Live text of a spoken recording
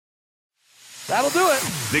That'll do it.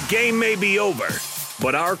 The game may be over,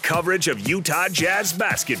 but our coverage of Utah Jazz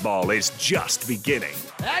basketball is just beginning.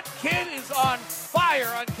 That kid is on fire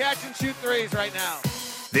on catch-and-shoot threes right now.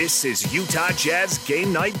 This is Utah Jazz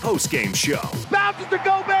Game Night Postgame Show. Bounces to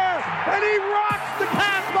Gobert, and he rocks the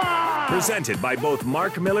pass bomb! Presented by both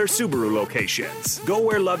Mark Miller Subaru locations. Go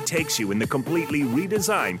where love takes you in the completely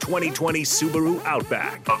redesigned 2020 Subaru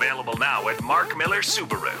Outback. Available now at Mark Miller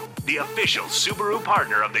Subaru, the official Subaru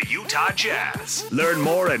partner of the Utah Jazz. Learn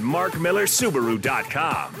more at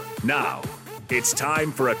markmillersubaru.com. Now, it's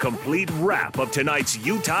time for a complete wrap of tonight's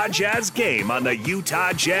Utah Jazz game on the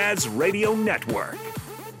Utah Jazz Radio Network.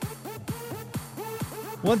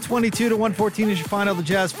 122-114 is your final. The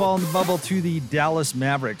Jazz fall in the bubble to the Dallas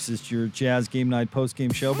Mavericks. It's your Jazz Game Night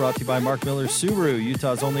postgame show brought to you by Mark Miller Subaru,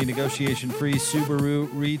 Utah's only negotiation-free Subaru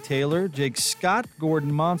retailer. Jake Scott,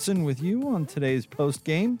 Gordon Monson with you on today's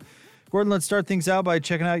postgame. Gordon, let's start things out by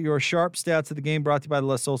checking out your sharp stats of the game brought to you by the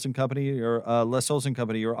Les Olson Company,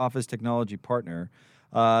 your office technology partner.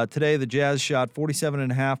 Today, the Jazz shot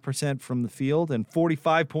 47.5% from the field and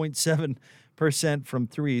 45.7% from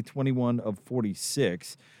three, 21 of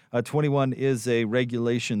 46. 21 is a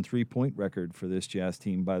regulation three-point record for this Jazz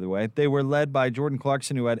team, by the way. They were led by Jordan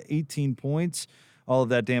Clarkson, who had 18 points. All of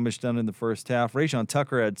that damage done in the first half. Rajon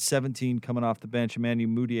Tucker had 17 coming off the bench.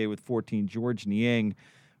 Emmanuel Mudiay with 14. George Niang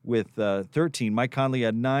with 13. Mike Conley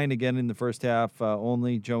had 9 again in the first half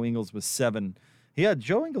only. Joe Ingles was 7.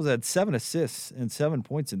 Joe Ingles had 7 assists and 7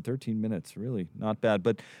 points in 13 minutes. Really not bad.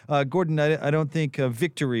 But, Gordon, I don't think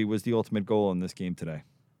victory was the ultimate goal in this game today.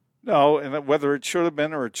 No, and whether it should have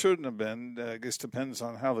been or it shouldn't have been, I guess depends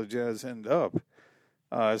on how the Jazz end up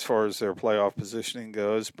as far as their playoff positioning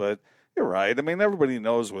goes. But you're right. I mean, everybody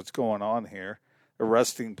knows what's going on here. They're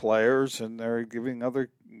resting players, and they're giving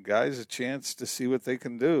other guys a chance to see what they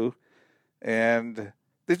can do. And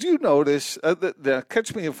did you notice,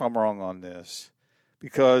 catch me if I'm wrong on this,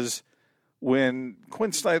 because when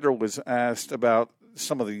Quinn Snyder was asked about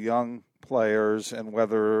some of the young players and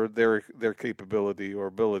whether their capability or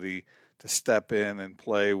ability to step in and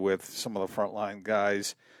play with some of the frontline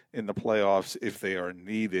guys in the playoffs if they are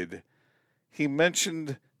needed, he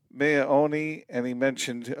mentioned Maoni and he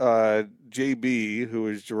mentioned JB, who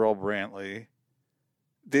is Jarrell Brantley.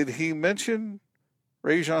 Did he mention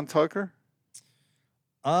Rajon Tucker?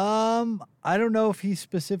 I don't know if he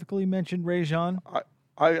specifically mentioned Rajon.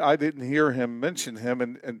 I didn't hear him mention him,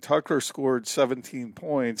 and Tucker scored 17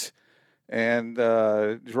 points, and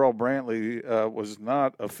Jarrell Brantley was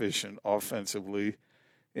not efficient offensively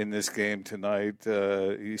in this game tonight.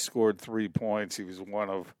 He scored 3 points. He was one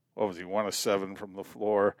of 7 from the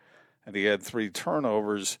floor, and he had 3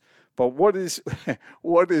 turnovers. But what is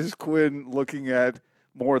Quinn looking at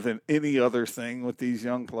more than any other thing with these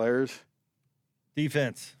young players?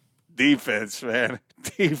 Defense, man.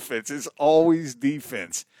 Defense. It's always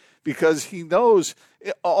defense, because he knows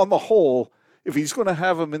on the whole, if he's going to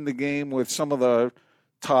have them in the game with some of the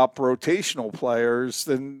top rotational players,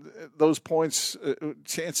 then those points,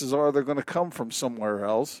 chances are they're going to come from somewhere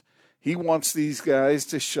else. He wants these guys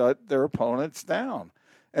to shut their opponents down.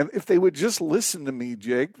 And if they would just listen to me,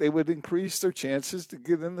 Jake, they would increase their chances to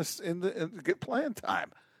get get playing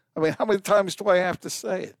time. I mean, how many times do I have to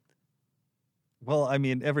say it? Well, I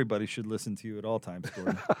mean, everybody should listen to you at all times,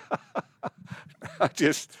 Gordon.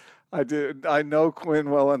 I know Quinn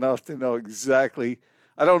well enough to know exactly.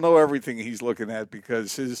 I don't know everything he's looking at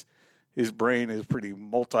because his brain is pretty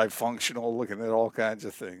multifunctional, looking at all kinds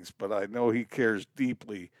of things. But I know he cares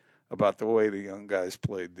deeply about the way the young guys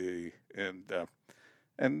play D, and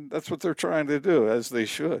that's what they're trying to do, as they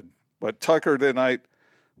should. But Tucker tonight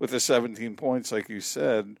with the 17 points, like you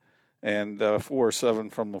said, and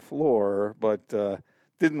 4-7 from the floor, but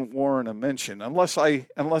didn't warrant a mention unless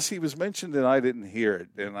he was mentioned and I didn't hear it.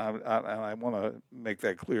 And I want to make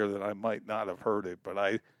that clear that I might not have heard it, but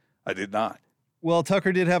I did not. Well,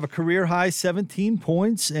 Tucker did have a career-high 17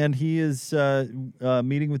 points, and he is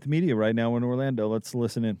meeting with the media right now in Orlando. Let's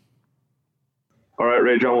listen in. All right,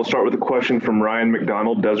 Rajon, we'll start with a question from Ryan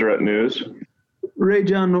McDonald, Deseret News.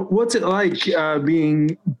 Rajon, what's it like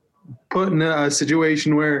being put in a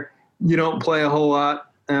situation where you don't play a whole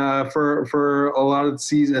lot for a lot of the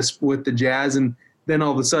season with the Jazz, and then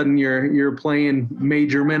all of a sudden you're playing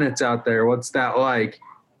major minutes out there? What's that like?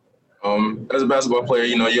 As a basketball player,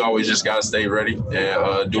 you always just got to stay ready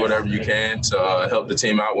and do whatever you can to help the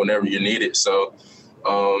team out whenever you need it. So,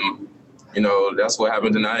 that's what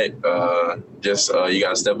happened tonight. You got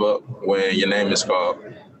to step up when your name is called.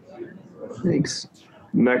 Thanks.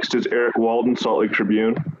 Next is Eric Walden, Salt Lake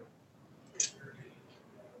Tribune.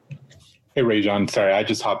 Hey, Rajon. Sorry, I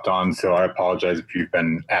just hopped on, so I apologize if you've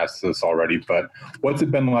been asked this already. But what's it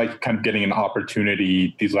been like kind of getting an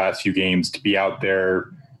opportunity these last few games to be out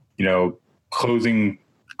there, closing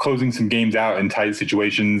some games out in tight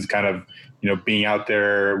situations, kind of, being out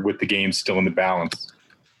there with the game still in the balance?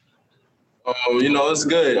 It's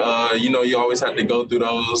good. You always have to go through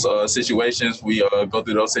those situations. We go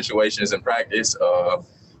through those situations in practice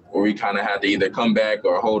where we kind of have to either come back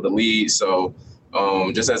or hold the lead. So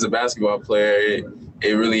just as a basketball player,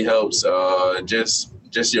 it really helps just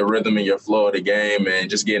your rhythm and your flow of the game and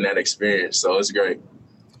just getting that experience. So it's great.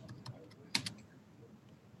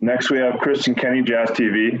 Next, we have Kristen Kenny, Jazz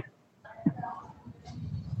TV.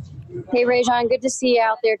 Hey, Rajon, good to see you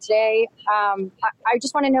out there today. I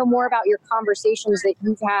just want to know more about your conversations that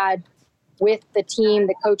you've had with the team,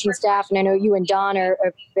 the coaching staff, and I know you and Don have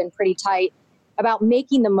been pretty tight about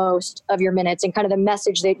making the most of your minutes and kind of the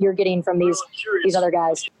message that you're getting from these other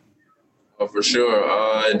guys. Oh, for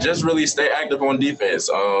sure. Just really stay active on defense.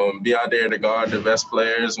 Be out there to guard the best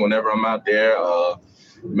players whenever I'm out there.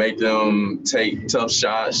 Make them take tough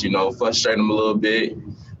shots, frustrate them a little bit.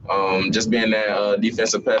 Just being that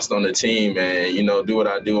defensive pest on the team and, do what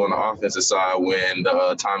I do on the offensive side when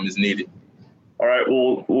the time is needed. All right,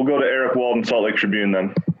 we'll go to Eric Walden, Salt Lake Tribune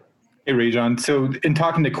then. Hey, Rajon. So in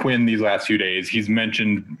talking to Quinn these last few days, he's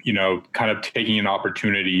mentioned, kind of taking an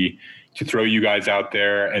opportunity to throw you guys out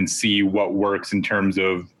there and see what works in terms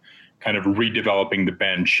of kind of redeveloping the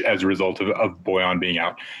bench as a result of Bojan being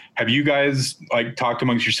out. Have you guys talked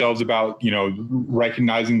amongst yourselves about,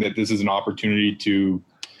 recognizing that this is an opportunity to,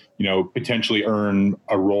 potentially earn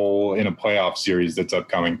a role in a playoff series that's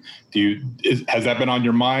upcoming? Has that been on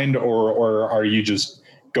your mind, or are you just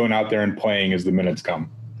going out there and playing as the minutes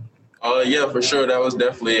come? Yeah, for sure. That was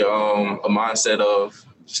definitely a mindset of,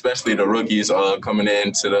 especially the rookies coming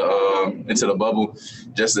into the bubble,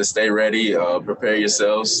 just to stay ready, prepare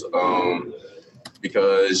yourselves,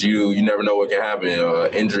 because you never know what can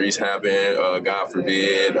happen. Injuries happen, God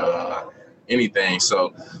forbid, anything.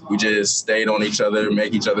 So we just stayed on each other,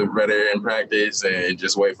 make each other better in practice, and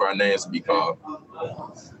just wait for our names to be called.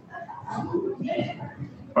 All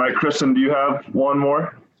right, Kristen, do you have one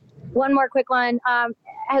more? One more quick one.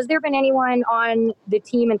 Has there been anyone on the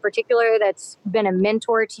team in particular that's been a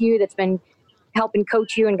mentor to you, that's been helping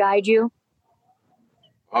coach you and guide you?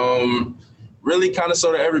 Really kind of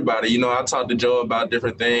sort of everybody. I talked to Joe about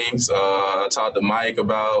different things. I talked to Mike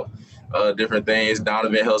about different things.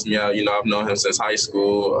 Donovan helps me out. I've known him since high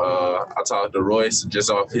school. I talked to Royce just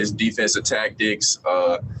off his defensive tactics.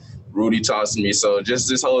 Rudy talks to me. So just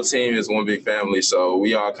this whole team is one big family. So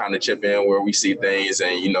we all kind of chip in where we see things,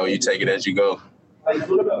 and, you take it as you go. Thank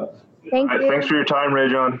you. Thanks for your time,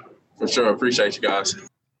 Rajon. For sure. Appreciate you guys.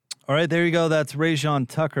 All right, there you go. That's Rajon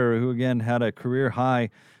Tucker, who, again, had a career-high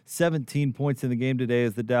 17 points in the game today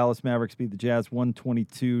as the Dallas Mavericks beat the Jazz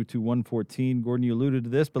 122-114. Gordon, you alluded to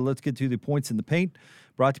this, but let's get to the points in the paint.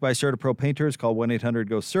 Brought to you by CertaPro Painters. Call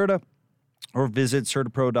 1-800-GO-CERTA or visit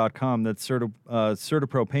CertaPro.com. That's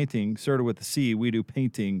CertaPro Painting, Certa with a C. We do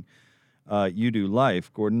painting. You do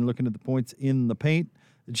life. Gordon, looking at the points in the paint,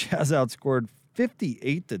 the Jazz outscored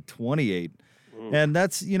 58-28. And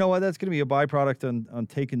that's, that's going to be a byproduct on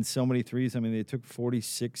taking so many threes. I mean, they took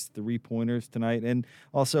 46 three-pointers tonight. And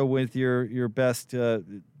also with your best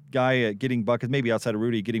guy getting buckets, maybe outside of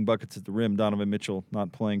Rudy, getting buckets at the rim, Donovan Mitchell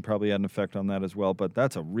not playing probably had an effect on that as well. But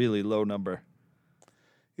that's a really low number.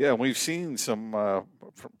 Yeah, we've seen some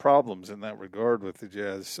problems in that regard with the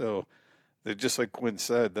Jazz. So they're just like Quinn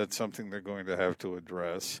said, that's something they're going to have to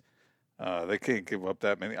address. They can't give up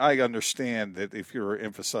that many. I understand that if you're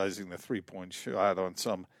emphasizing the three-point shot on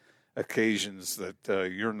some occasions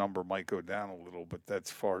that your number might go down a little, but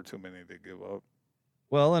that's far too many to give up.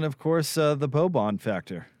 Well, and of course, the Boban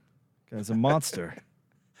factor. Guy's a monster.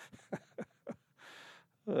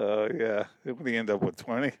 Yeah. Would he end up with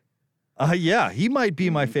 20? Yeah, he might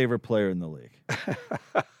be my favorite player in the league.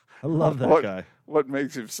 I love that guy. What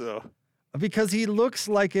makes him so? Because he looks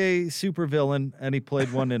like a supervillain, and he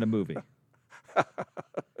played one in a movie.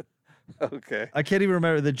 Okay. I can't even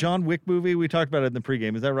remember the John Wick movie. We talked about it in the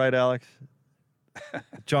pregame. Is that right, Alex?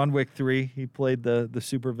 John Wick 3. He played the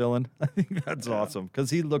supervillain. I think that's awesome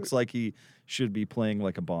because he looks like he should be playing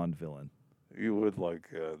like a Bond villain. You would like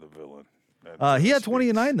the villain. He had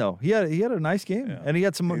 29 though. He had a nice game, and he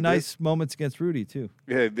had some nice moments against Rudy too.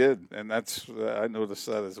 Yeah, he did, and that's I noticed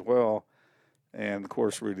that as well. And of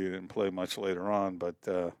course, Rudy didn't play much later on, but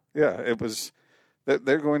it was that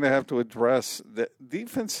they're going to have to address the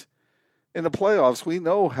defense in the playoffs. We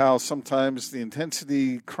know how sometimes the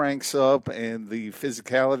intensity cranks up and the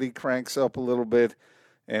physicality cranks up a little bit,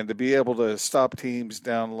 And to be able to stop teams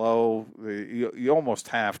down low, you almost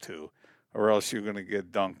have to, or else you're going to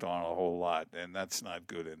get dunked on a whole lot, and that's not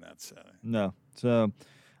good in that setting. No. So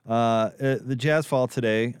the Jazz fall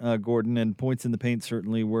today, Gordon, and points in the paint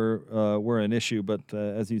certainly were an issue. But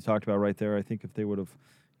as you talked about right there, I think if they would have,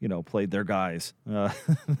 played their guys,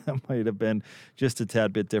 that might have been just a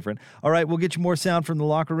tad bit different. All right, we'll get you more sound from the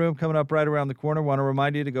locker room coming up right around the corner. Want to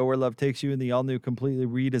remind you to go where love takes you in the all-new, completely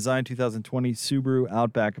redesigned 2020 Subaru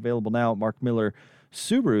Outback, available now at Mark Miller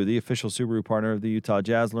Subaru, the official Subaru partner of the Utah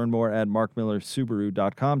Jazz. Learn more at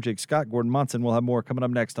markmillersubaru.com. Jake Scott, Gordon Monson. We'll have more coming up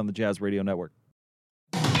next on the Jazz Radio Network.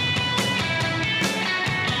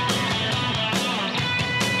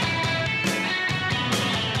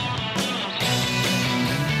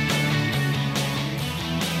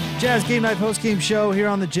 Jazz Game Night post-game show here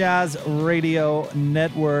on the Jazz Radio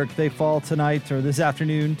Network. They fall tonight, or this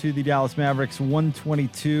afternoon, to the Dallas Mavericks,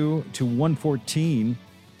 122-114.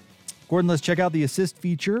 Gordon, let's check out the assist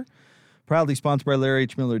feature. Proudly sponsored by Larry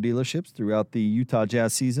H. Miller Dealerships throughout the Utah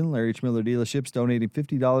Jazz season. Larry H. Miller Dealerships donating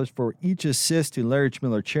 $50 for each assist to Larry H.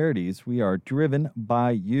 Miller charities. We are driven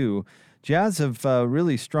by you. Jazz have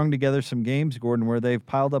really strung together some games, Gordon, where they've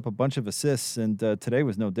piled up a bunch of assists, and today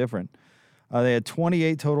was no different. They had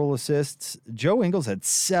 28 total assists. Joe Ingles had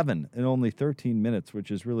 7 in only 13 minutes,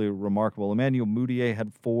 which is really remarkable. Emmanuel Mudiay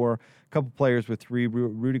had 4. A couple players with 3.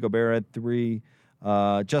 Rudy Gobert had 3.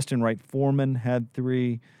 Justin Wright-Foreman had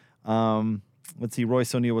 3. Let's see,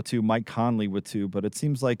 Royce O'Neal with 2. Mike Conley with 2. But it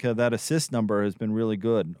seems like that assist number has been really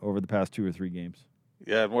good over the past 2 or 3 games.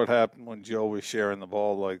 Yeah, and what happened when Joe was sharing the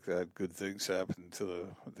ball like that? Good things happened to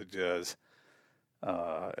the Jazz.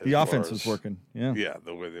 The offense was working. Yeah,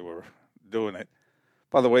 the way they were doing it.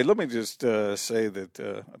 By the way, let me just say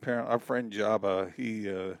that apparently our friend Jabba, he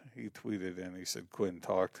tweeted and he said Quinn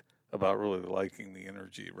talked about really liking the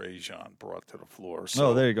energy Rajon brought to the floor.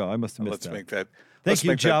 So there you go. I must have missed that. Thank Let's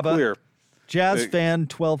you, make that Jabba. clear. Jazz fan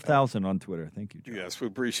 12,000 on Twitter. Thank you, Jabba. Yes, we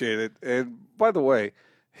appreciate it. And by the way,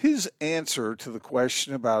 his answer to the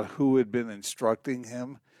question about who had been instructing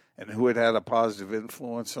him and who had had a positive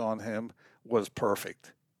influence on him was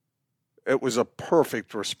perfect. It was a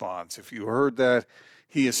perfect response. If you heard that,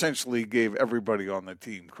 he essentially gave everybody on the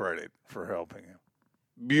team credit for helping him.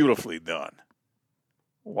 Beautifully done.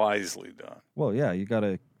 Wisely done. Well, yeah, you got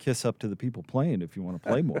to kiss up to the people playing if you want to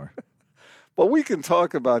play more. Well, we can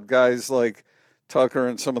talk about guys like Tucker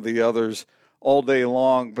and some of the others all day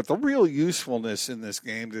long, but the real usefulness in this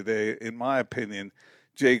game today, in my opinion,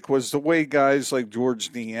 Jake, was the way guys like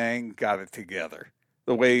George Niang got it together.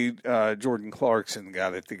 The way Jordan Clarkson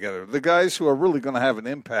got it together. The guys who are really going to have an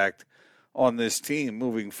impact on this team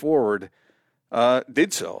moving forward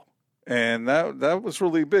did so. And that was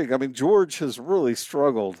really big. I mean, George has really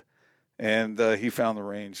struggled, and he found the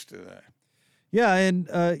range today. Yeah, and,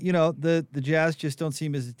 the Jazz just don't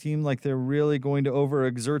seem as a team like they're really going to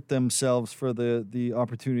overexert themselves for the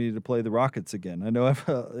opportunity to play the Rockets again. I know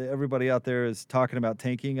everybody out there is talking about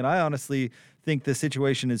tanking, and I honestly think the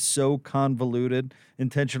situation is so convoluted.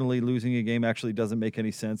 Intentionally losing a game actually doesn't make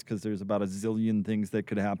any sense because there's about a zillion things that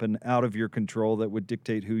could happen out of your control that would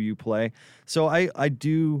dictate who you play. So I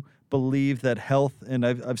do believe that health, and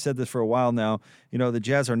I've said this for a while now, the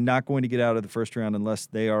Jazz are not going to get out of the first round unless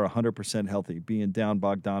they are 100% healthy. Being down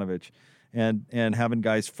Bogdanovich and having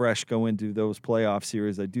guys fresh go into those playoff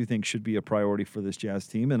series, I do think should be a priority for this Jazz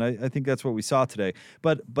team, and I think that's what we saw today.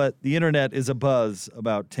 But the internet is abuzz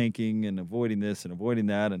about tanking and avoiding this and avoiding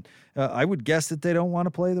that, and I would guess that they don't want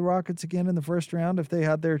to play the Rockets again in the first round if they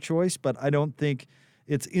had their choice, but I don't think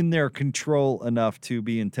it's in their control enough to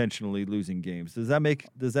be intentionally losing games. Does that make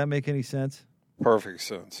any sense? Perfect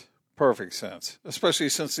sense. Especially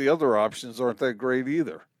since the other options aren't that great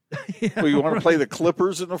either. Yeah, well, you want to play the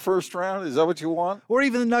Clippers in the first round? Is that what you want? Or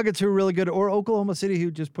even the Nuggets, who are really good, or Oklahoma City,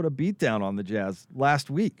 who just put a beat down on the Jazz last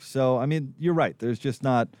week. So, I mean, you're right. There's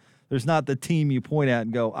not the team you point at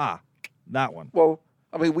and go, that one. Well,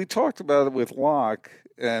 I mean, we talked about it with Locke.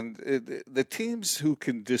 And the teams who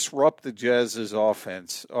can disrupt the Jazz's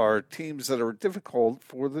offense are teams that are difficult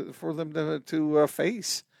for them to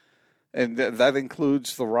face, and that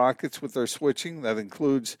includes the Rockets with their switching. That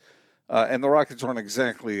includes, and the Rockets aren't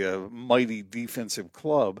exactly a mighty defensive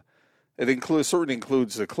club. It certainly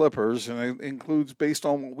includes the Clippers, and it includes, based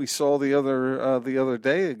on what we saw the other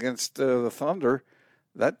day against the Thunder,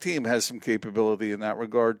 that team has some capability in that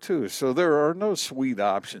regard too. So there are no sweet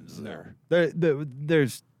options there.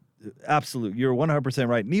 There's absolute. You're 100%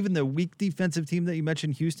 right. And even the weak defensive team that you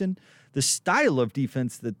mentioned, Houston, the style of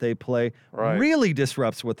defense that they play really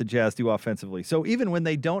disrupts what the Jazz do offensively. So even when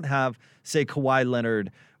they don't have, say, Kawhi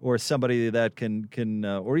Leonard or somebody that can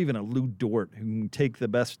or even a Lou Dort who can take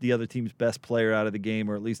the other team's best player out of the game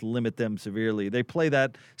or at least limit them severely, they play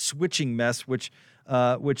that switching mess, which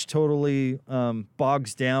totally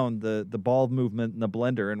bogs down the ball movement and the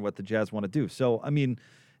blender and what the Jazz want to do. So, I mean,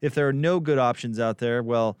 if there are no good options out there,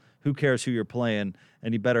 well, who cares who you're playing?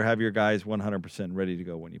 And you better have your guys 100% ready to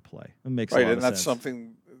go when you play. It makes a lot of sense.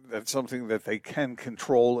 That's something that they can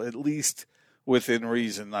control, at least within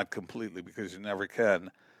reason, not completely, because you never can.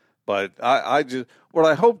 But what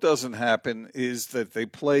I hope doesn't happen is that they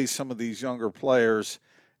play some of these younger players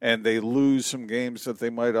and they lose some games that they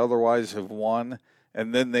might otherwise have won,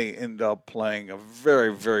 and then they end up playing a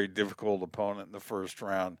very, very difficult opponent in the first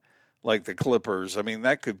round, like the Clippers. I mean,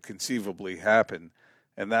 that could conceivably happen,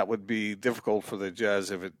 and that would be difficult for the Jazz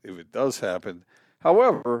if it does happen.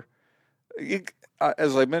 However,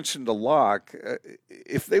 as I mentioned to Locke,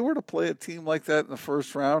 if they were to play a team like that in the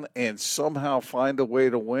first round and somehow find a way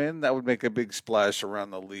to win, that would make a big splash around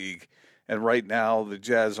the league. And right now, the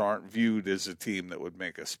Jazz aren't viewed as a team that would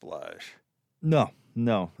make a splash. No.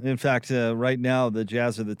 In fact, right now, the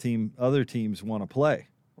Jazz are the team other teams want to play.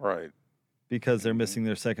 Right. Because they're missing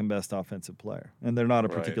their second best offensive player, and they're not a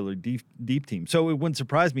particularly deep team. So it wouldn't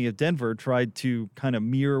surprise me if Denver tried to kind of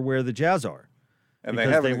mirror where the Jazz are. And they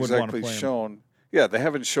haven't exactly shown – they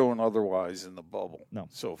haven't shown otherwise in the bubble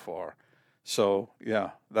so far. So,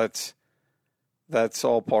 that's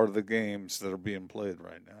all part of the games that are being played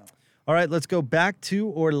right now. All right, let's go back to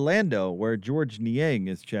Orlando, where George Niang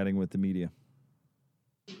is chatting with the media.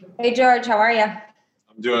 Hey, George, how are you?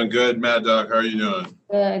 I'm doing good, Mad Dog. How are you doing?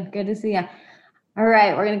 Good to see you. All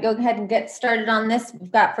right, we're going to go ahead and get started on this.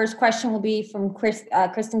 We've got first question will be from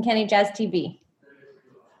Kristen Kenny, Jazz TV.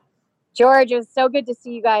 George, it was so good to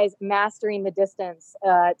see you guys mastering the distance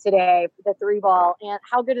today, the three ball. And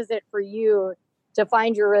how good is it for you to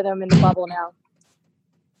find your rhythm in the bubble now?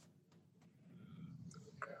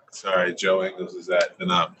 Sorry, Joe Ingles is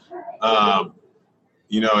acting up.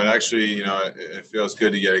 It feels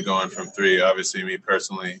good to get it going from three. Obviously, me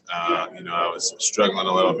personally, I was struggling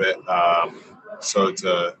a little bit. So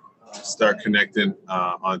to start connecting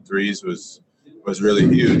on threes was really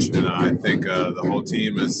huge. And I think the whole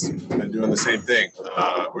team has been doing the same thing.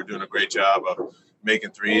 We're doing a great job of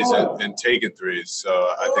making threes and taking threes. So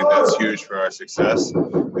I think that's huge for our success.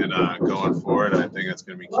 And going forward, I think that's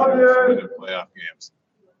going to be key to winning playoff games.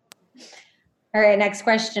 All right, next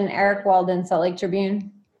question, Eric Walden, Salt Lake Tribune.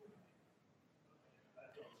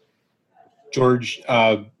 George,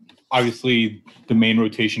 obviously the main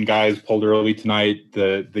rotation guys pulled early tonight.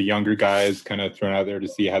 The younger guys kind of thrown out there to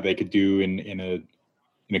see how they could do in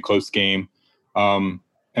a close game. And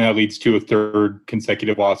that leads to a third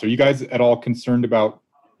consecutive loss. Are you guys at all concerned about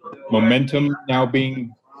momentum now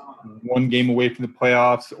being one game away from the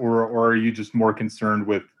playoffs, or are you just more concerned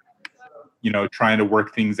with trying to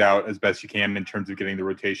work things out as best you can in terms of getting the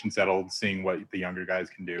rotation settled, seeing what the younger guys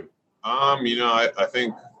can do? I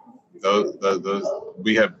think those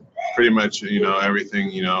we have pretty much, everything,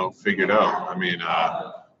 figured out. I mean,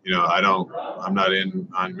 I'm not in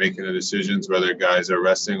on making the decisions whether guys are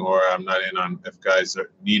resting, or I'm not in on if guys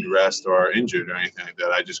need rest or are injured or anything like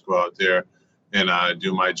that. I just go out there and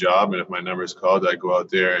do my job. And if my number is called, I go out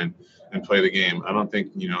there and play the game. I don't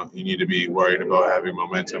think, you need to be worried about having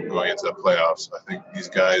momentum going into the playoffs. I think these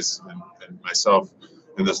guys and myself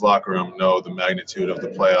in this locker room know the magnitude of the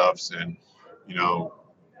playoffs and,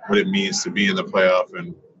 what it means to be in the playoff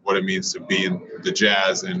and what it means to be in the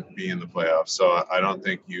Jazz and be in the playoffs. So I don't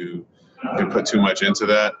think you can put too much into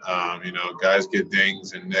that. Guys get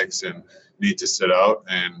dings and nicks and need to sit out.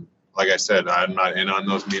 And like I said, I'm not in on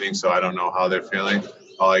those meetings, so I don't know how they're feeling.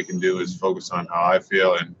 All I can do is focus on how I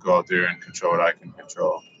feel and go out there and control what I can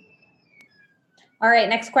control. All right,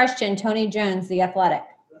 next question, Tony Jones, The Athletic.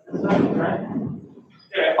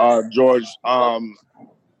 George,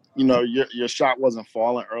 your shot wasn't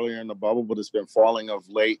falling earlier in the bubble, but it's been falling of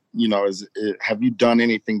late. Have you done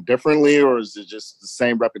anything differently, or is it just the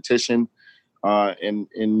same repetition? And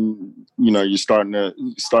you're starting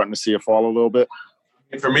to see it fall a little bit.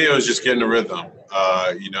 For me, it was just getting a rhythm.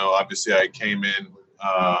 Obviously I came in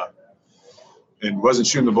and wasn't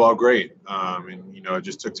shooting the ball great. It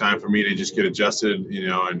just took time for me to just get adjusted,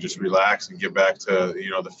 and just relax and get back to,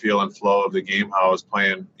 the feel and flow of the game, how I was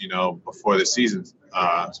playing, before the season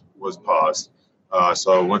was paused.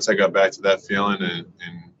 So once I got back to that feeling and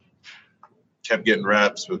kept getting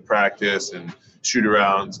reps with practice and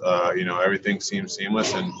shoot-arounds. Everything seemed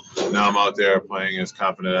seamless, and now I'm out there playing as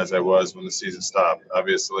confident as I was when the season stopped.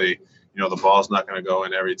 Obviously, the ball's not going to go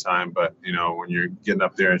in every time, but, when you're getting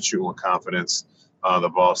up there and shooting with confidence, the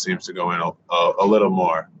ball seems to go in a little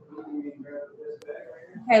more.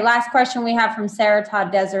 Okay, last question we have from Sarah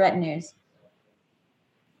Todd, Deseret News.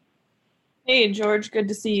 Hey, George, good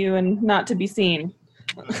to see you and not to be seen.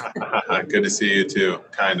 Good to see you too,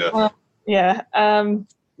 kind of. Well, yeah.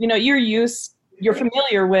 You're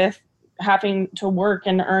familiar with having to work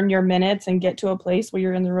and earn your minutes and get to a place where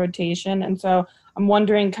you're in the rotation. And so I'm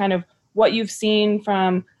wondering kind of what you've seen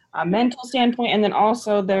from a mental standpoint and then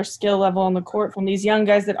also their skill level on the court from these young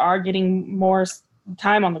guys that are getting more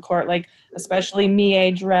time on the court, like especially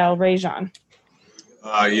Mie, Jarrell, Rajon.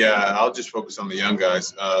 I'll just focus on the young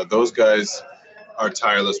guys. Those guys are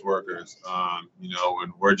tireless workers.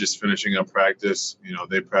 When we're just finishing up practice,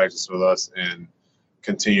 they practice with us and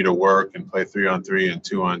continue to work and play 3-on-3 and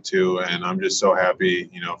 2-on-2. And I'm just so happy,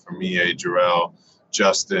 for Mie, Jarrell,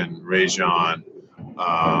 Justin, Rajon,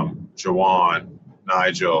 Jawan,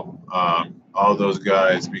 Nigel, all those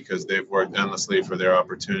guys, because they've worked endlessly for their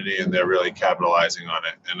opportunity and they're really capitalizing on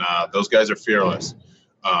it. And those guys are fearless.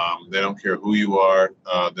 They don't care who you are.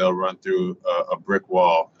 They'll run through a brick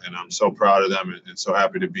wall. And I'm so proud of them and so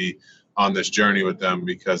happy to be on this journey with them,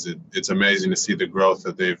 because it's amazing to see the growth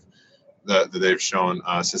that they've shown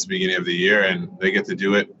since the beginning of the year. And they get to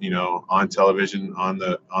do it, on television, on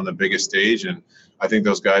the biggest stage. And I think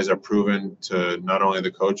those guys are proven to not only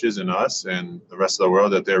the coaches and us and the rest of the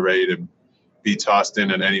world that they're ready to be tossed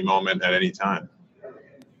in at any moment, at any time.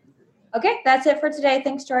 Okay, that's it for today.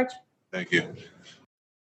 Thanks, George. Thank you.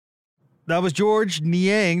 That was George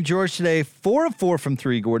Niang. George today, 4 of 4 from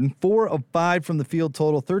 3, Gordon. 4 of 5 from the field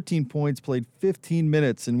total, 13 points, played 15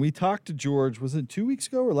 minutes. And we talked to George, was it 2 weeks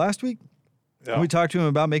ago or last week? Yeah. And we talked to him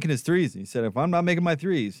about making his threes. And he said, if I'm not making my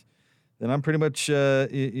threes, then I'm pretty much,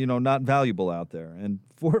 not valuable out there. And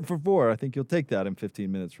 4 for 4, I think you'll take that in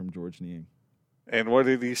 15 minutes from George Niang. And what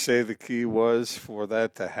did he say the key was for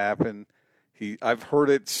that to happen? I've heard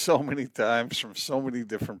it so many times from so many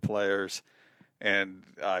different players, and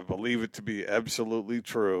I believe it to be absolutely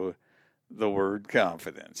true, the word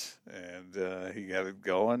confidence. And he got it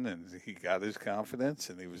going, and he got his confidence,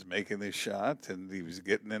 and he was making his shot, and he was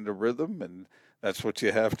getting into rhythm, and that's what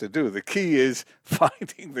you have to do. The key is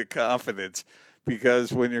finding the confidence,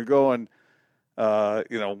 because when you're going,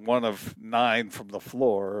 1 of 9 from the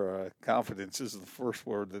floor, confidence is the first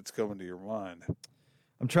word that's coming to your mind.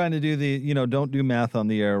 I'm trying to do don't do math on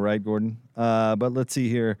the air, right, Gordon? But let's see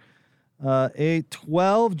here.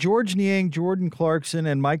 12, George Niang, Jordan Clarkson,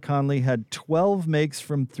 and Mike Conley had 12 makes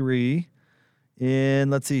from 3 in,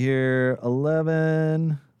 let's see here,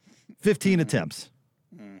 15 attempts.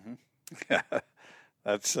 Mm-hmm. Yeah,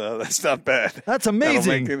 that's not bad. That's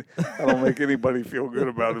amazing. That'll make anybody feel good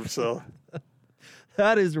about himself.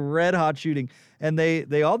 That is red hot shooting. And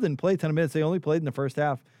they all didn't play a ton of minutes. They only played in the first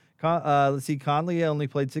half. Let's see, Conley only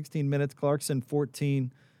played 16 minutes, Clarkson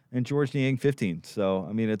 14, and George Niang 15. So,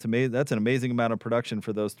 I mean, it's amazing. That's an amazing amount of production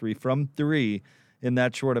for those three from 3 in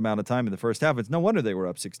that short amount of time in the first half. It's no wonder they were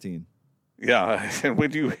up 16. Yeah, and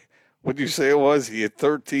would you say it was? He had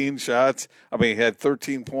 13 shots. I mean, he had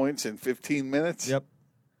 13 points in 15 minutes. Yep.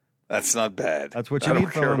 That's not bad. That's what you need from him.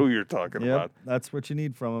 I don't care who you're talking about. That's what you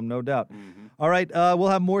need from him, no doubt. Mm-hmm. All right, we'll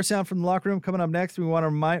have more sound from the locker room coming up next. We want to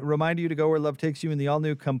remind you to go where love takes you in the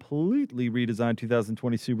all-new, completely redesigned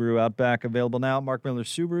 2020 Subaru Outback. Available now at Mark Miller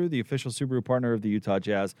Subaru, the official Subaru partner of the Utah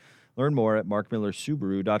Jazz. Learn more at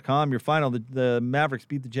markmillersubaru.com. Your final, the Mavericks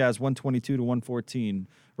beat the Jazz 122-114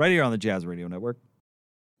 right here on the Jazz Radio Network.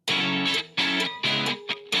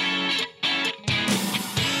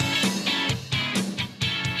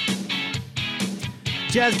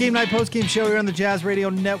 Jazz Game Night postgame show here on the Jazz Radio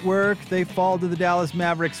Network. They fall to the Dallas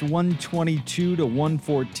Mavericks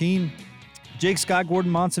 122-114. Jake, Scott,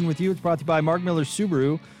 Gordon Monson with you. It's brought to you by Mark Miller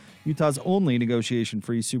Subaru, Utah's only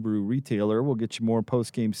negotiation-free Subaru retailer. We'll get you more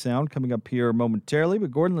postgame sound coming up here momentarily.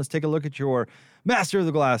 But Gordon, let's take a look at your Master of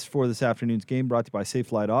the Glass for this afternoon's game, brought to you by Safe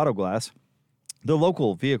Flight Auto Glass, the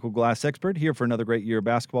local vehicle glass expert, here for another great year of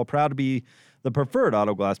basketball. Proud to be the preferred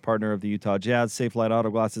auto glass partner of the Utah Jazz. Safe Flight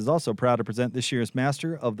Auto Glass is also proud to present this year's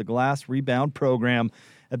Master of the Glass Rebound Program.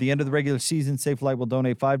 At the end of the regular season, Safe Flight will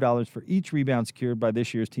donate $5 for each rebound secured by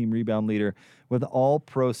this year's team rebound leader, with all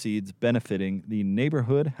proceeds benefiting the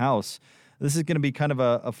neighborhood house. This is going to be kind of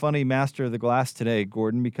a funny Master of the Glass today,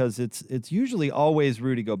 Gordon, because it's usually always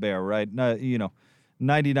Rudy Gobert, right?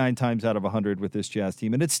 99 times out of 100 with this Jazz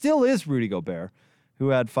team. And it still is Rudy Gobert, who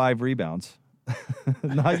had 5 rebounds.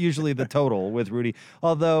 Not usually the total with Rudy.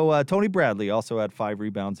 Although Tony Bradley also had 5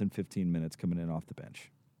 rebounds in 15 minutes coming in off the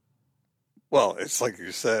bench. Well, it's like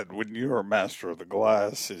you said, when you're a master of the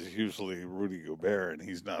glass, is usually Rudy Gobert, and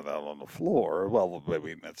he's not out on the floor. Well, I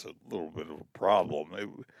mean, that's a little bit of a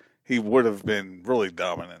problem. He would have been really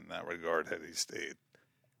dominant in that regard had he stayed.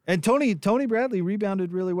 And Tony Bradley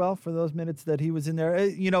rebounded really well for those minutes that he was in there.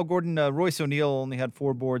 Gordon, Royce O'Neal only had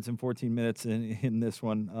 4 boards in 14 minutes in this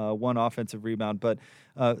one, 1 offensive rebound. But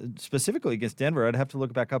specifically against Denver, I'd have to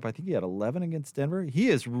look back up. I think he had 11 against Denver. He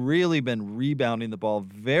has really been rebounding the ball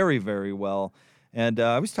very, very well. And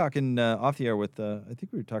I was talking off the air with, I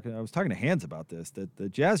was talking to Hans about this, that the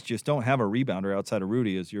Jazz just don't have a rebounder outside of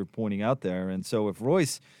Rudy, as you're pointing out there. And so if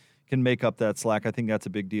Royce can make up that slack, I think that's a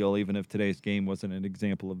big deal, even if today's game wasn't an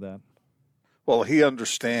example of that. Well, he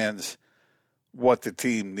understands what the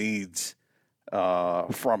team needs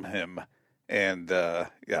from him, and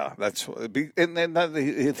that's and then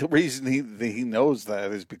the reason he knows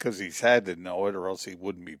that is because he's had to know it, or else he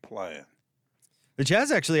wouldn't be playing. The Jazz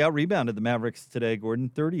actually out-rebounded the Mavericks today, Gordon,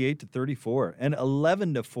 38-34, and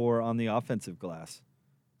 11-4 on the offensive glass.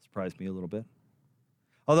 Surprised me a little bit.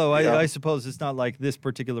 Although I suppose it's not like this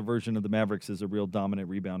particular version of the Mavericks is a real dominant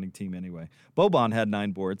rebounding team anyway. Boban had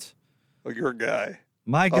 9 boards. Well, your guy.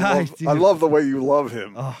 My guy. I love the way you love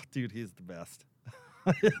him. Oh, dude, he's the best.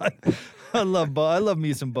 I love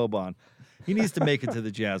me some Boban. He needs to make it to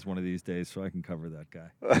the Jazz one of these days so I can cover that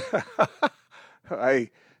guy.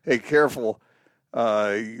 Hey, careful.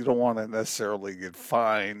 You don't want to necessarily get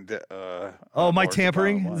fined. My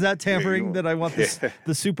tampering? Is that tampering that I want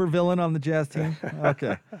the super villain on the Jazz team?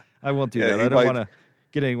 Okay. I won't do that. I don't want to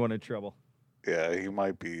get anyone in trouble. Yeah, he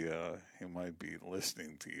might be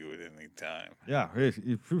listening to you at any time. Yeah.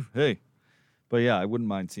 Hey. But yeah, I wouldn't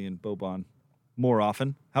mind seeing Boban more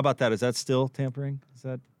often. How about that? Is that still tampering?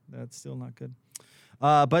 That's still not good?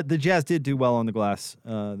 But the Jazz did do well on the glass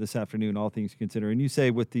this afternoon, all things considered. And you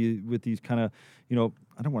say with these kind of,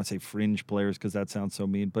 I don't want to say fringe players because that sounds so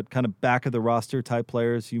mean, but kind of back of the roster type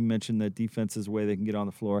players. You mentioned that defense is a way they can get on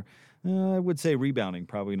the floor. I would say rebounding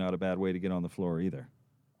probably not a bad way to get on the floor either.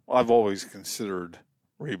 Well, I've always considered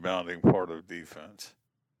rebounding part of defense.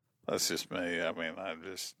 That's just me. I mean,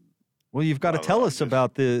 Well, you've got to tell us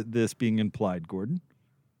about this being implied, Gordon.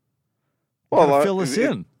 Well, fill us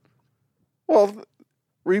in. Well,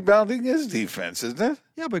 rebounding is defense, isn't it?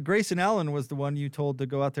 Yeah, but Grayson Allen was the one you told to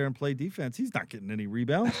go out there and play defense. He's not getting any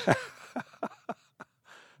rebounds.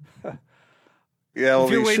 Yeah, well,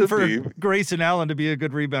 if you're waiting for Grayson Allen to be a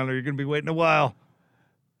good rebounder, you're going to be waiting a while.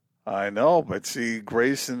 I know, but see,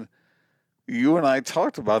 Grayson, you and I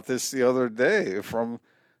talked about this the other day from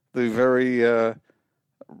the very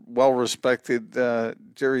well-respected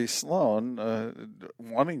Jerry Sloan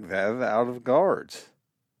wanting that out of guards.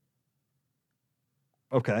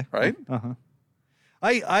 Okay. Right? Uh-huh.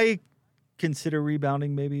 I consider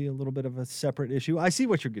rebounding maybe a little bit of a separate issue. I see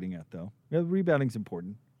what you're getting at, though. Rebounding's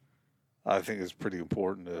important. I think it's pretty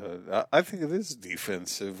important. I think it is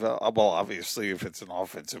defensive. Well, obviously, if it's an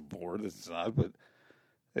offensive board, it's not, but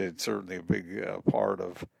it's certainly a big part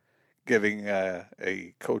of getting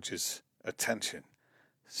a coach's attention.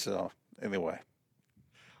 So, anyway.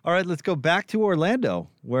 All right, let's go back to Orlando,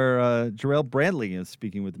 where Jarrell Brantley is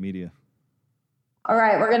speaking with the media. All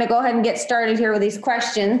right, we're going to go ahead and get started here with these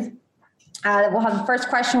questions. We'll have the first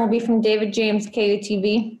question will be from David James,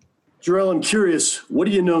 KUTV. Jarrell, I'm curious, what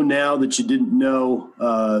do you know now that you didn't know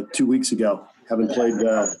 2 weeks ago, having played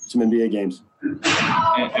some NBA games?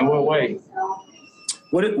 In what way?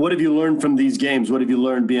 What have you learned from these games? What have you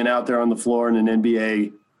learned being out there on the floor in an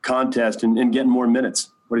NBA contest and getting more minutes?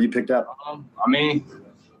 What have you picked up?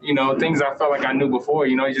 Things I felt like I knew before.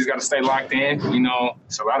 You just got to stay locked in.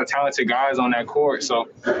 It's a lot of talented guys on that court, so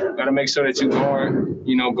got to make sure that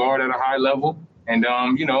you guard at a high level. And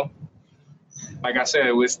like I said,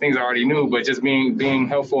 it was things I already knew, but just being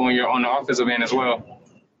helpful when you're on the offensive end as well.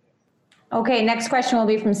 Okay, next question will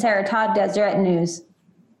be from Sarah Todd, Deseret News.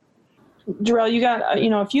 Jarrell, you got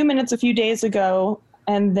a few minutes a few days ago,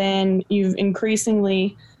 and then you've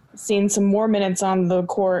increasingly seen some more minutes on the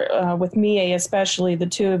court with Mie, especially the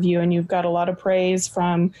two of you, and you've got a lot of praise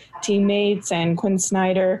from teammates and Quinn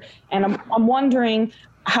Snyder. And I'm wondering,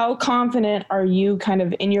 how confident are you kind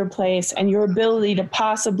of in your place and your ability to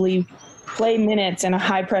possibly play minutes in a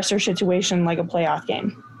high-pressure situation like a playoff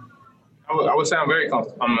game? I would say I'm very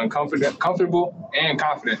comfortable and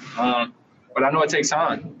confident. But I know it takes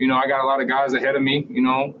time. I got a lot of guys ahead of me,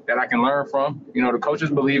 that I can learn from. The coaches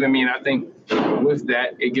believe in me, and I think with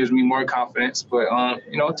that, it gives me more confidence. But,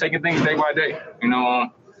 taking things day by day.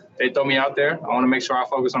 They throw me out there. I want to make sure I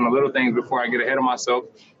focus on the little things before I get ahead of myself.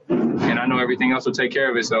 and I know everything else will take care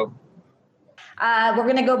of itself. We're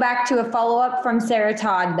going to go back to a follow-up from Sarah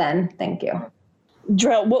Todd then. Thank you.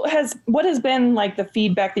 Drill, what has been like the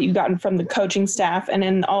feedback that you've gotten from the coaching staff, and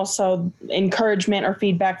then also encouragement or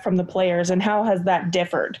feedback from the players, and how has that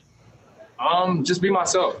differed? Just be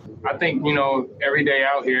myself. I think, every day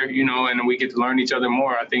out here, and we get to learn each other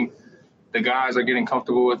more. I think the guys are getting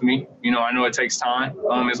comfortable with me. I know it takes time,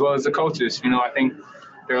 as well as the coaches. I think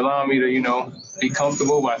they're allowing me to, be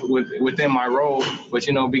comfortable within my role, but,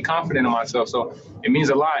 be confident in myself. So it means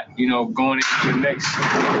a lot, going into the next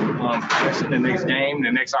session, the next game,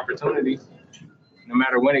 the next opportunity. No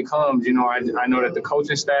matter when it comes, I know that the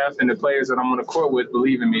coaching staff and the players that I'm on the court with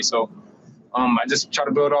believe in me. So I just try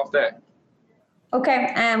to build off that.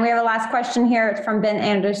 Okay, and we have a last question here. It's from Ben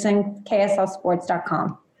Anderson,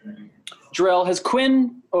 KSLSports.com. Jarrell, has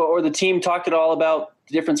Quinn or the team talked at all about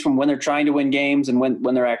the difference from when they're trying to win games and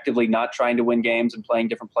when they're actively not trying to win games and playing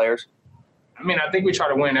different players? I mean, I think we try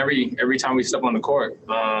to win every time we step on the court.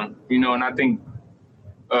 And I think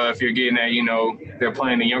if you're getting at, they're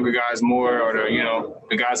playing the younger guys more, or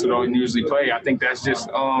the guys who don't usually play, I think that's just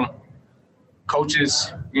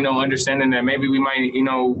coaches, understanding that maybe we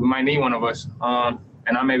might need one of us.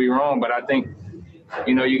 And I may be wrong, but I think,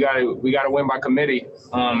 we gotta win by committee.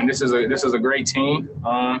 And this is a great team.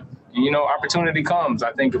 Opportunity comes.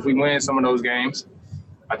 I think if we win some of those games,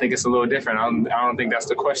 I think it's a little different. I don't think that's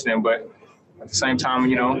the question, but at the same time,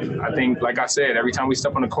 I think, like I said, every time we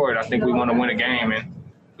step on the court, I think we want to win a game, and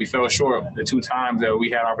we fell short the 2 times that we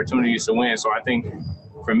had opportunities to win. So I think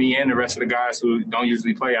for me and the rest of the guys who don't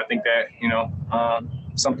usually play, I think that,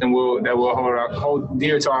 something that will hold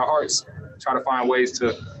dear to our hearts, try to find ways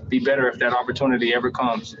to be better if that opportunity ever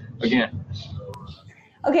comes again.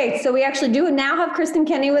 Okay, so we actually do now have Kristen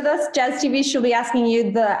Kenny with us. Jazz TV, she'll be asking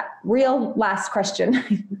you the real last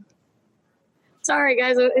question. Sorry,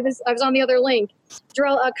 guys. I was on the other link.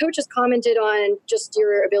 Jarrell, Coach has commented on just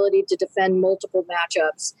your ability to defend multiple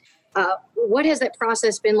matchups. What has that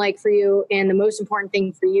process been like for you, and the most important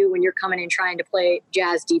thing for you when you're coming in trying to play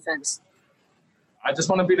Jazz defense? I just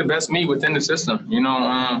want to be the best me within the system.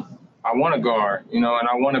 I want to guard, and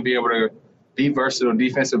I want to be able to be versatile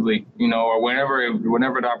defensively, or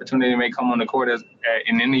whenever the opportunity may come on the court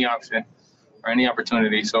in any option or any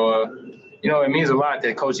opportunity. So, it means a lot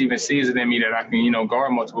that Coach even sees it in me that I can,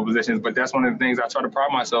 guard multiple positions. But that's one of the things I try to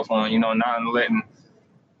pride myself on, not letting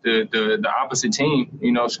the opposite team,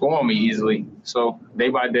 score on me easily. So day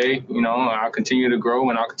by day, I'll continue to grow,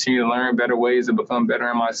 and I'll continue to learn better ways to become better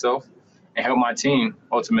in myself and help my team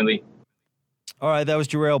ultimately. All right, that was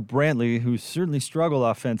Jarrell Brantley, who certainly struggled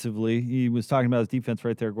offensively. He was talking about his defense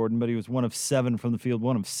right there, Gordon, but he was 1 of 7 from the field,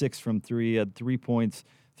 1 of 6 from 3, had 3 points,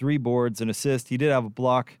 3 boards, an assist. He did have a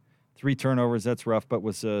block, 3 turnovers. That's rough, but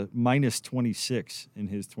was minus 26 in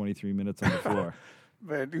his 23 minutes on the floor.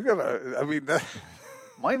 Man,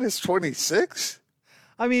 minus 26?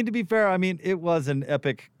 I mean, to be fair, it was an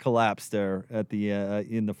epic collapse there at the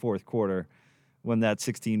in the fourth quarter, when that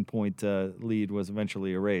 16-point lead was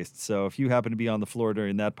eventually erased. So if you happen to be on the floor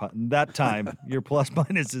during that time, your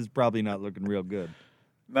plus-minus is probably not looking real good.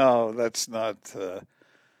 No, that's not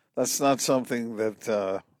something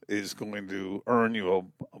that is going to earn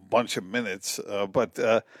you a bunch of minutes.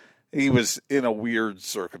 But he was in a weird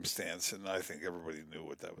circumstance, and I think everybody knew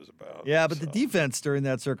what that was about. Yeah, but the defense during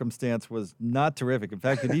that circumstance was not terrific. In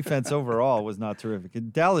fact, the defense overall was not terrific.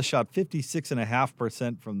 And Dallas shot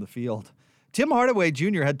 56.5% from the field. Tim Hardaway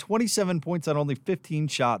Jr. had 27 points on only 15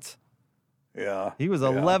 shots. Yeah. He was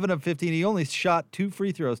 11 of 15. He only shot 2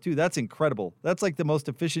 free throws, too. That's incredible. That's like the most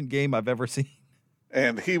efficient game I've ever seen.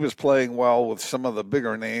 And he was playing well with some of the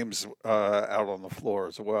bigger names out on the floor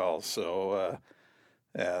as well. So,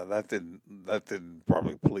 that didn't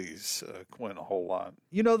probably please Quinn a whole lot.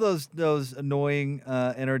 You know those annoying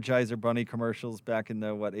Energizer Bunny commercials back in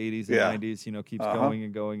the 80s and 90s? Keeps going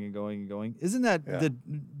and going and going and going. Isn't that the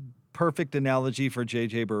perfect analogy for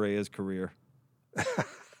J.J. Barea's career?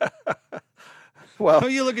 Well,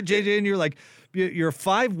 you look at J.J. and you're like, you're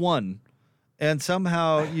 5'1", and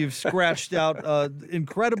somehow you've scratched out an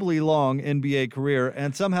incredibly long NBA career,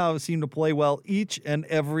 and somehow seem to play well each and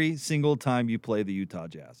every single time you play the Utah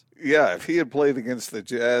Jazz. Yeah, if he had played against the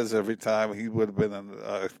Jazz every time, he would have been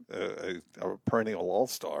a perennial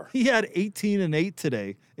all-star. He had 18 and 8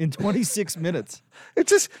 today in 26 minutes.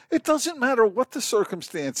 It doesn't matter what the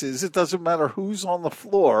circumstance is. It doesn't matter who's on the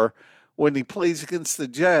floor. When he plays against the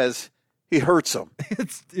Jazz, he hurts them.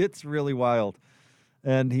 It's really wild.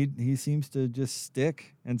 And he seems to just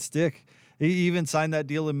stick and stick. He even signed that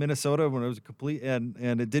deal in Minnesota when it was a complete and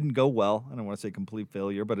it didn't go well. I don't want to say complete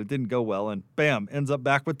failure, but it didn't go well. And bam, ends up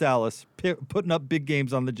back with Dallas, putting up big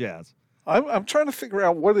games on the Jazz. I'm trying to figure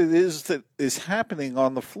out what it is that is happening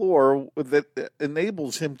on the floor that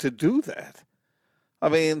enables him to do that. I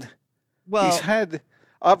mean, well, he's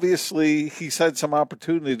had some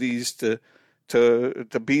opportunities to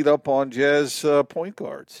beat up on Jazz point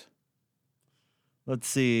guards. Let's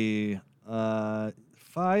see.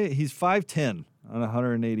 He's 5'10" on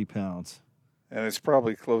 180 pounds. And it's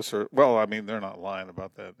probably closer. Well, I mean, they're not lying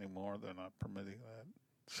about that anymore. They're not permitting that.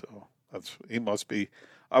 So he must be.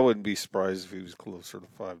 I wouldn't be surprised if he was closer to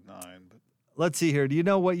 5'9". But let's see here. Do you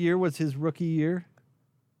know what year was his rookie year?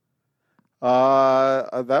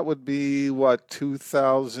 That would be what,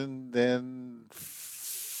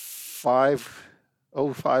 2005,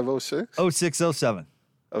 05, 06? 06, 07.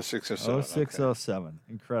 06, 07. 06, 07.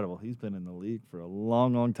 Incredible. He's been in the league for a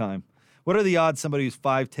long, long time. What are the odds somebody who's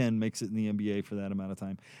 5'10" makes it in the NBA for that amount of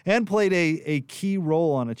time? And played a key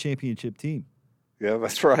role on a championship team. Yeah,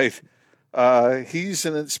 that's right. He's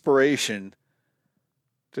an inspiration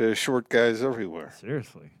to short guys everywhere.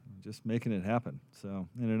 Seriously. Just making it happen. So,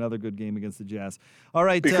 in another good game against the Jazz. All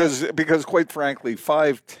right. Because quite frankly,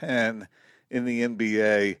 5'10" in the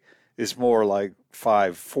NBA is more like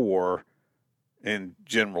 5'4" in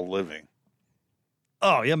general living.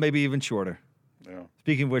 Oh, yeah, maybe even shorter. Yeah.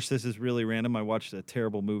 Speaking of which, this is really random. I watched a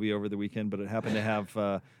terrible movie over the weekend, but it happened to have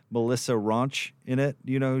Melissa Raunch in it.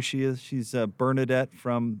 You know who she is? She's Bernadette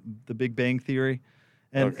from The Big Bang Theory.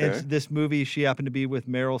 And this movie, she happened to be with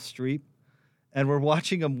Meryl Streep. And we're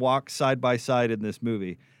watching them walk side by side in this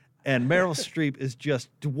movie. And Meryl Streep is just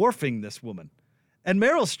dwarfing this woman. And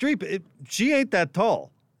Meryl Streep, she ain't that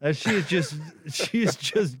tall. She's just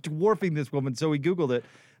dwarfing this woman. So we Googled it.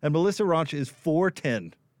 And Melissa Raunch is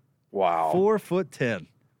 4'10". Wow. 4'10".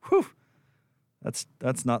 Whew. That's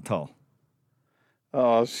not tall.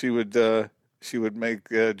 Oh, she would make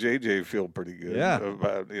JJ feel pretty good. Yeah.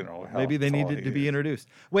 About, how maybe they tall needed to be introduced.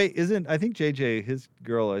 Wait, I think JJ, his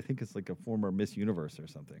girl, I think it's like a former Miss Universe or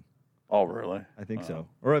something. Oh, really? I think so.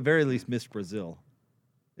 Or at very least Miss Brazil.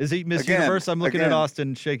 Is he Miss Universe? I'm looking at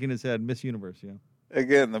Austin shaking his head. Miss Universe, yeah.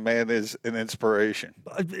 Again, the man is an inspiration.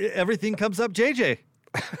 Everything comes up JJ.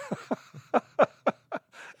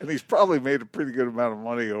 And he's probably made a pretty good amount of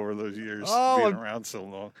money over those years being around so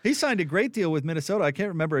long. He signed a great deal with Minnesota. I can't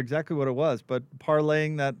remember exactly what it was, but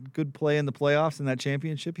parlaying that good play in the playoffs and that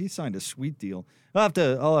championship, he signed a sweet deal. I'll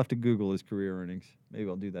have to Google his career earnings. Maybe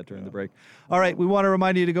I'll do that during the break. All right, we want to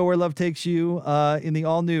remind you to go where love takes you in the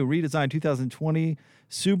all-new redesigned 2020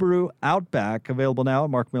 Subaru Outback, available now at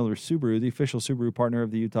Mark Miller Subaru, the official Subaru partner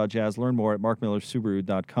of the Utah Jazz. Learn more at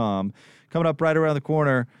markmillersubaru.com. Coming up right around the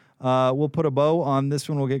corner, we'll put a bow on this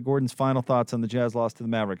one. We'll get Gordon's final thoughts on the Jazz loss to the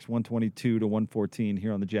Mavericks, 122-114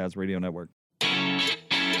 here on the Jazz Radio Network.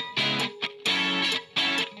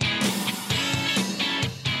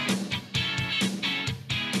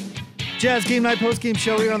 Jazz Game Night post-game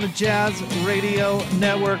show here on the Jazz Radio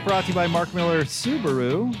Network, brought to you by Mark Miller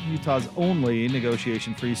Subaru, Utah's only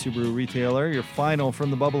negotiation-free Subaru retailer. Your final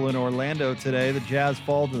from the bubble in Orlando today. The Jazz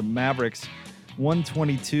fall to the Mavericks,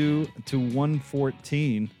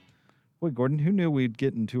 122-114. Boy, Gordon, who knew we'd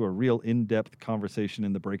get into a real in-depth conversation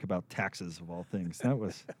in the break about taxes of all things? That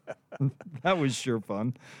was sure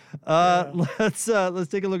fun. Let's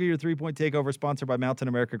take a look at your three-point takeover, sponsored by Mountain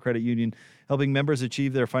America Credit Union, helping members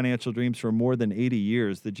achieve their financial dreams for more than 80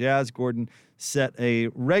 years. The Jazz, Gordon, set a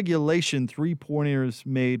regulation three-pointers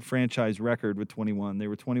made franchise record with 21. They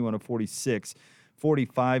were 21 of 46.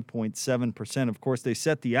 45.7%. Of course, they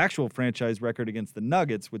set the actual franchise record against the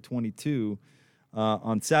Nuggets with 22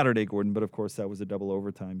 on Saturday, Gordon, but of course that was a double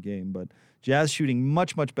overtime game. But Jazz shooting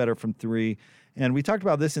much, much better from three. And we talked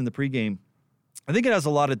about this in the pregame. I think it has a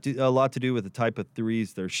lot to do with the type of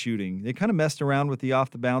threes they're shooting. They kind of messed around with the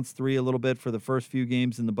off-the-bounce three a little bit for the first few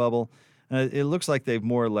games in the bubble. It looks like they've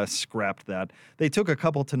more or less scrapped that. They took a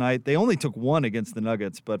couple tonight. They only took one against the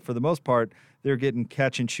Nuggets, but for the most part, they're getting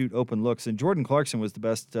catch-and-shoot open looks. And Jordan Clarkson was the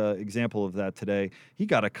best example of that today. He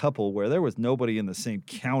got a couple where there was nobody in the same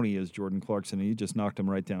county as Jordan Clarkson, and he just knocked him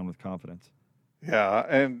right down with confidence. Yeah,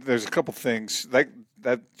 and there's a couple things. That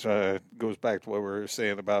goes back to what we were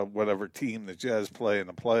saying about whatever team the Jazz play in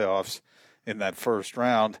the playoffs in that first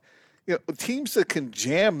round. Teams that can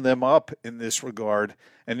jam them up in this regard,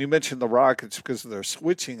 and you mentioned the Rockets because of their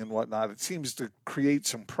switching and whatnot, it seems to create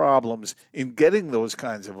some problems in getting those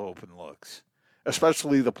kinds of open looks,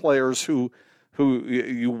 especially the players who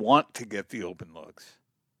you want to get the open looks,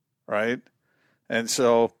 right? And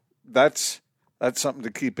so that's something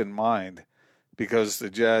to keep in mind, because the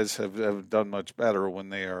Jazz have done much better when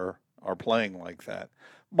they are are playing like that.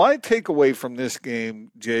 My takeaway from this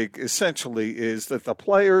game, Jake, essentially is that the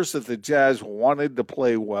players that the Jazz wanted to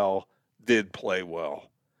play well did play well.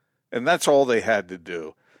 And that's all they had to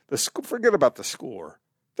do. Forget about the score.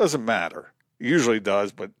 Doesn't matter. It usually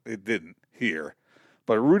does, but it didn't here.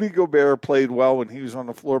 But Rudy Gobert played well when he was on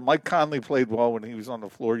the floor. Mike Conley played well when he was on the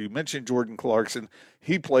floor. You mentioned Jordan Clarkson.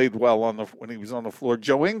 He played well when he was on the floor.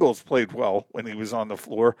 Joe Ingles played well when he was on the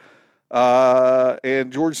floor.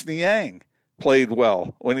 And George Niang played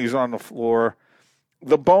well when he was on the floor.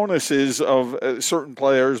 The bonuses of certain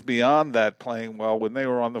players beyond that playing well when they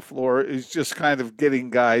were on the floor is just kind of getting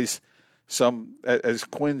guys some, as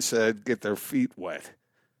Quinn said, get their feet wet.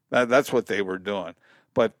 That's what they were doing.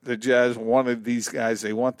 But the Jazz wanted these guys.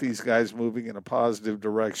 They want these guys moving in a positive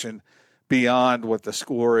direction beyond what the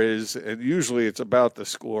score is. And usually it's about the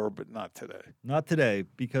score, but not today. Not today,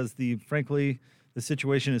 because frankly, the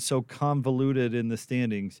situation is so convoluted in the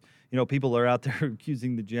standings. People are out there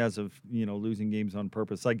accusing the Jazz of, losing games on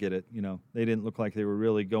purpose. I get it. They didn't look like they were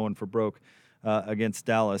really going for broke against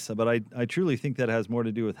Dallas. But I truly think that has more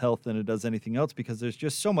to do with health than it does anything else, because there's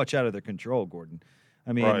just so much out of their control, Gordon.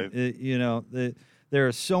 I mean, right. There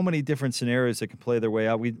are so many different scenarios that can play their way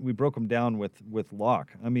out. We broke them down with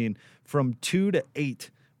Locke. I mean, from 2 to 8,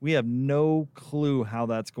 we have no clue how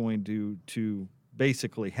that's going to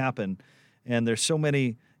basically happen. And there's so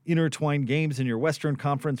many intertwined games, in your Western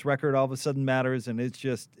Conference record all of a sudden matters, and it's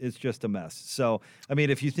just a mess. So, I mean,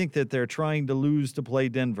 if you think that they're trying to lose to play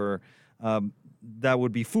Denver, that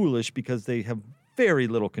would be foolish, because they have very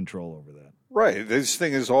little control over that. Right. This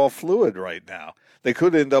thing is all fluid right now. They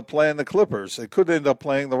could end up playing the Clippers. They could end up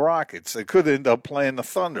playing the Rockets. They could end up playing the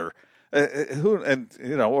Thunder, or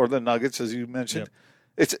the Nuggets, as you mentioned.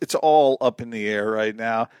 Yep. It's all up in the air right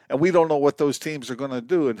now, and we don't know what those teams are going to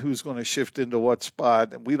do and who's going to shift into what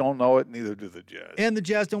spot. And we don't know it, neither do the Jazz. And the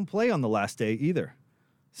Jazz don't play on the last day either.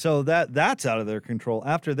 So that's out of their control.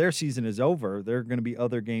 After their season is over, there are going to be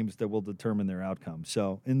other games that will determine their outcome.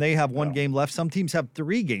 So, and they have one game left. Some teams have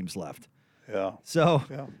 3 games left. Yeah. So,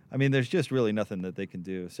 I mean, there's just really nothing that they can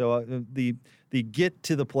do. So the get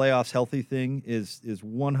to the playoffs healthy thing is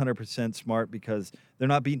 100% smart, because they're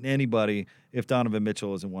not beating anybody if Donovan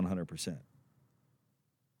Mitchell isn't 100%.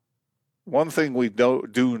 One thing we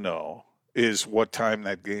do know is what time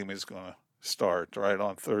that game is going to start, right,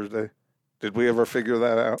 on Thursday. Did we ever figure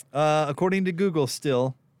that out? According to Google,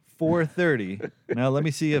 still 4:30. Now let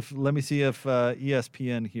me see if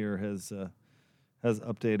ESPN here has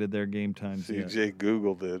updated their game times. CJ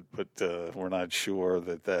Googled it, but we're not sure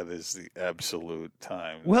that is the absolute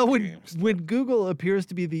time. Well, when Google appears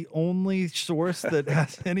to be the only source that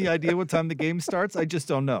has any idea what time the game starts, I just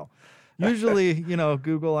don't know. Usually,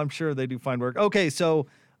 Google, I'm sure they do fine work. Okay, so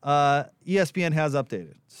ESPN has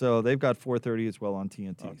updated. So they've got 4:30 as well on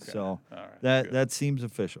TNT. Okay. So that seems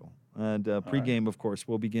official. And pregame, of course,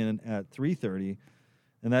 will begin at 3:30.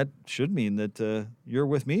 And that should mean that you're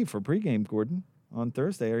with me for pregame, Gordon, on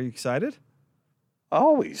Thursday. Are you excited?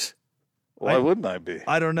 Always. Why wouldn't I be?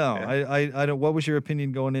 I don't know. Yeah. I don't. What was your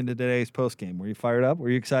opinion going into today's postgame? Were you fired up? Were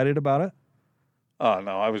you excited about it? Oh,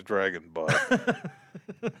 no, I was dragging butt.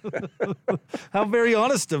 How very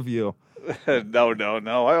honest of you.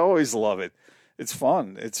 No. I always love it. It's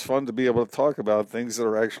fun. It's fun to be able to talk about things that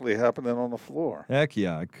are actually happening on the floor. Heck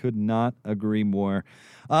yeah. I could not agree more.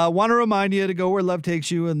 Want to remind you to go where love takes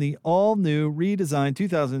you in the all-new, redesigned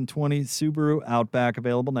 2020 Subaru Outback,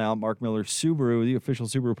 available now at Mark Miller Subaru, the official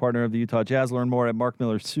Subaru partner of the Utah Jazz. Learn more at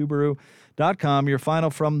markmillersubaru.com. Your final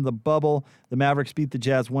from the bubble: the Mavericks beat the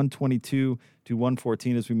Jazz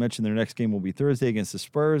 122-114. As we mentioned, their next game will be Thursday against the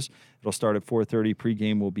Spurs. It'll start at 4:30.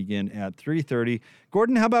 Pregame will begin at 3:30.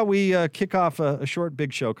 Gordon, how about we kick off a short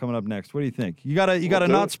big show coming up next? What do you think? You got a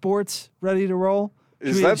Not Sports ready to roll?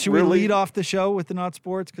 Should we lead off the show with the Not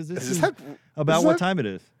Sports? Because this is about what time it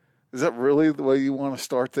is. Is that really the way you want to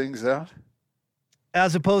start things out?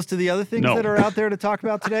 As opposed to the other things that are out there to talk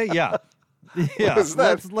about today? Yeah. Yeah. Was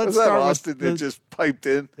that start Austin that just piped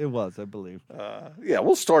in? It was, I believe.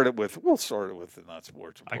 We'll start it with the Not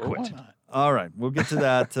Sports Report. I quit. Why not? All right. We'll get to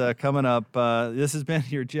that coming up. This has been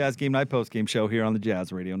your Jazz Game Night post game show here on the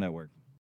Jazz Radio Network.